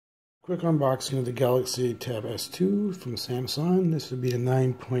Quick unboxing of the Galaxy Tab S2 from Samsung. This would be a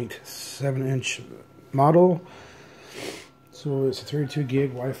 9.7 inch model. So it's a 32 gig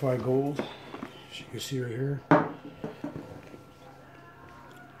Wi-Fi Gold, as you can see right here.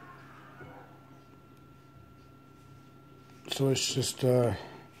 So let's just read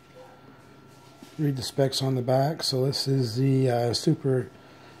the specs on the back. So this is the Super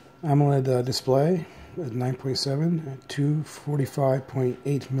AMOLED display at 9.7 at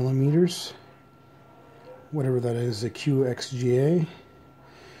 245.8 millimeters, whatever that is, the QXGA,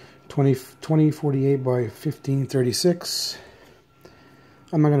 2048 by 1536.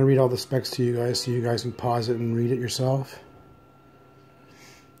 I'm not going to read all the specs to you guys, so you guys can pause it and read it yourself.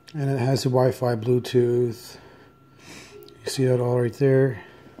 And it has the Wi-Fi, Bluetooth. You see that all right there.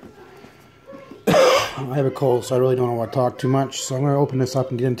 I have a cold, so I really don't want to talk too much, so I'm going to open this up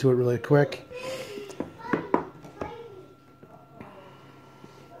and get into it really quick.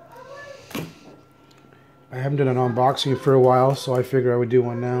 I haven't done an unboxing for a while, so I figured I would do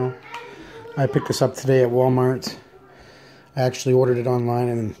one now. I picked this up today at Walmart. I actually ordered it online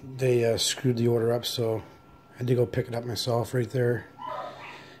and they screwed the order up, so I had to go pick it up myself right there.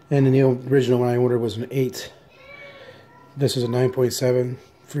 And the original one I ordered was an 8. This is a 9.7.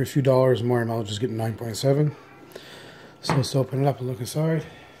 For a few dollars more, I'll just get 9.7. So let's open it up and look inside.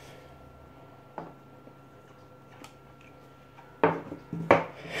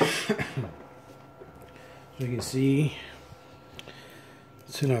 You can see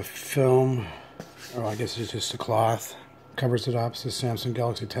it's in a film, or I guess it's just a cloth, covers it up. It's the Samsung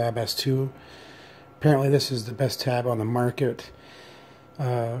Galaxy Tab S2. Apparently this is the best tab on the market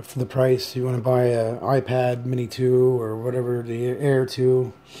for the price. You want to buy an iPad Mini 2 or whatever, the Air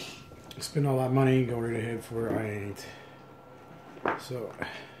 2, spend all that money, go right ahead for it. I ain't. So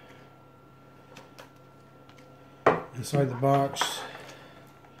inside the box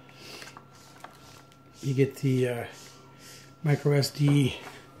you get the micro SD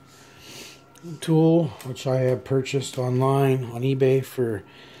tool, which I have purchased online on eBay for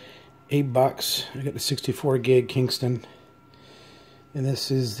 $8. I got the 64 gig Kingston, and this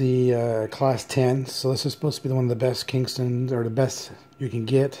is the class 10. So this is supposed to be one of the best Kingstons, or the best you can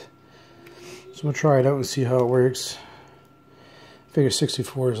get. So we'll try it out and see how it works. I figure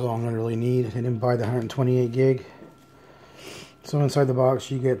 64 is all I'm gonna really need. I didn't buy the 128 gig. So inside the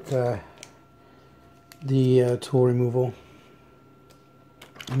box you get the tool removal,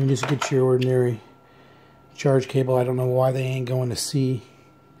 and you just get your ordinary charge cable. I don't know why they ain't going to C.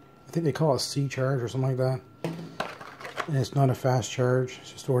 I think they call it C charge or something like that. And it's not a fast charge,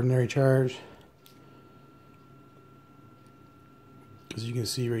 it's just ordinary charge, as you can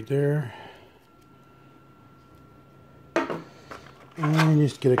see right there. And you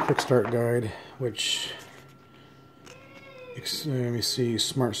just get a quick start guide, which, let me see,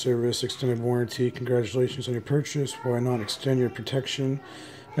 smart service, extended warranty, congratulations on your purchase. Why not extend your protection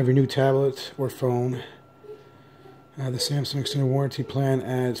of your new tablet or phone? The Samsung extended warranty plan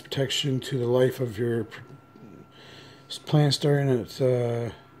adds protection to the life of your plan, starting at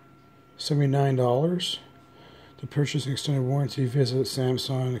 $79. To purchase an extended warranty, visit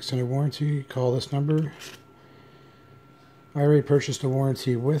Samsung extended warranty, call this number. I already purchased a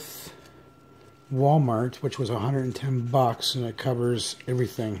warranty with Walmart, which was $110, and it covers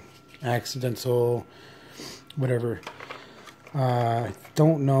everything, accidental, whatever. I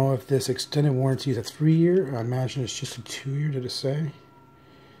don't know if this extended warranty is a 3-year. I imagine it's just a 2-year. Did it say?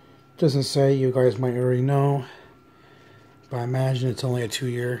 It doesn't say. You guys might already know, but I imagine it's only a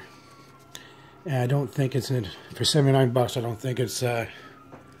 2-year. And I don't think it's for $79. I don't think it's an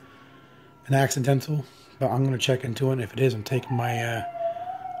accidental, but I'm going to check into it. And if it is, I'm taking my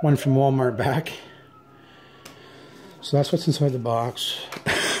one from Walmart back. So that's what's inside the box.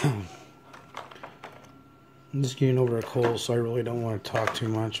 I'm just getting over a cold, so I really don't want to talk too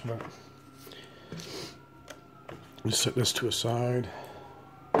much, but let's set this to a side.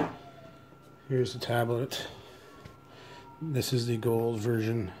 Here's the tablet. This is the gold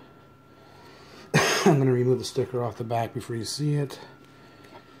version. I'm going to remove the sticker off the back before you see it,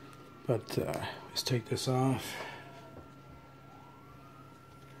 but let's take this off.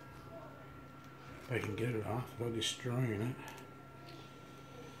 If I can get it off without destroying it.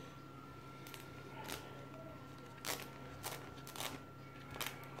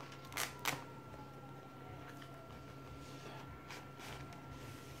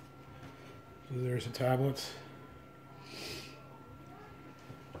 So there's the tablet.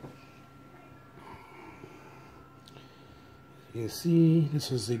 You can see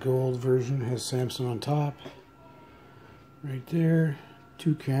this is the gold version. It has Samsung on top. Right there.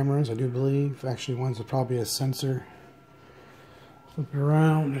 2 cameras, I do believe. Actually, one's probably a sensor. Flip it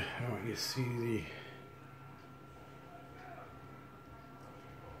around. I want you to see the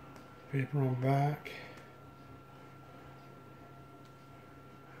paper on the back.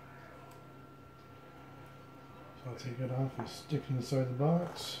 So I'll take it off and stick it inside the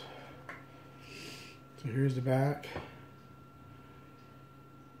box. So here's the back.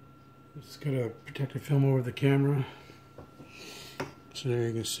 It's got a protective film over the camera. So there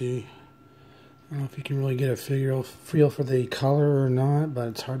you can see. I don't know if you can really get a feel for the color or not, but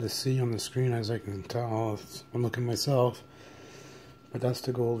it's hard to see on the screen as I can tell. I'm looking myself. But that's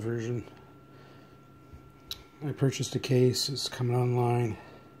the gold version. I purchased a case. It's coming online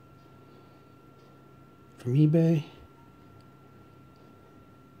from eBay.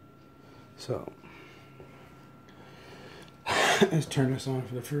 So let's turn this on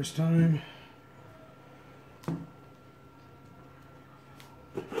for the first time.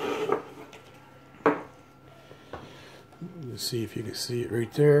 Let's see if you can see it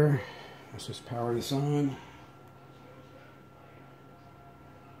right there. Let's just power this on.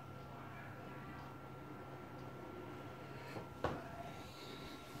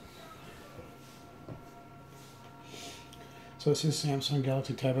 So this is Samsung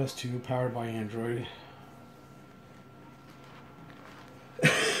Galaxy Tab S2 powered by Android.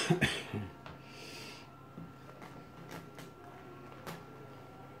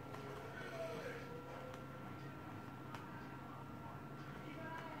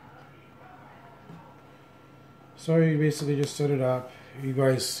 So you basically just set it up. You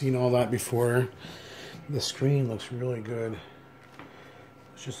guys seen all that before. The screen looks really good.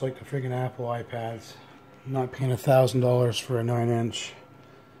 It's just like the friggin' Apple iPads. I'm not paying $1,000 for a 9-inch.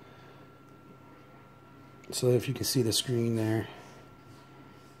 So if you can see the screen there,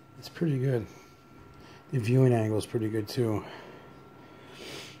 it's pretty good. The viewing angle is pretty good too.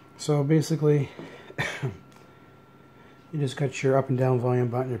 So basically, you just got your up and down volume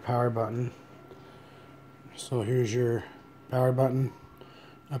button, your power button. So here's your power button,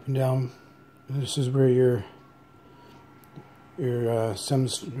 up and down. And this is where your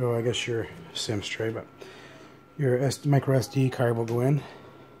SIMs, well, I guess your SIMs tray, but your micro SD card will go in.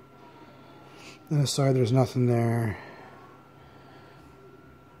 On this side, there's nothing there.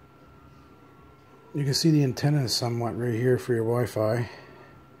 You can see the antenna somewhat right here for your Wi-Fi.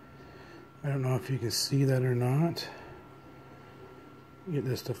 I don't know if you can see that or not. Get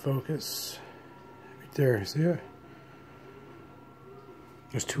this to focus. Right there, see it?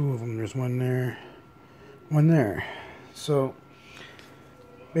 There's two of them. There's one there, one there. So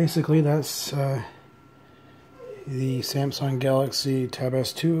basically that's the Samsung Galaxy Tab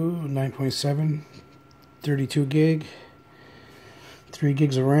S2 9.7, 32 gig, 3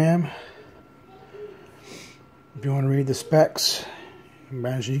 gigs of RAM. If you want to read the specs,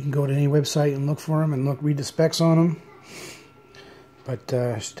 imagine you can go to any website and look for them and read the specs on them. But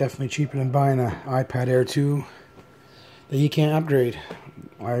it's definitely cheaper than buying an iPad Air 2 that you can't upgrade.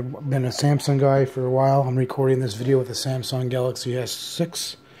 I've been a Samsung guy for a while. I'm recording this video with a Samsung Galaxy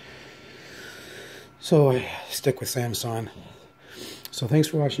S6. So I stick with Samsung. So thanks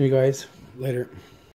for watching, you guys. Later.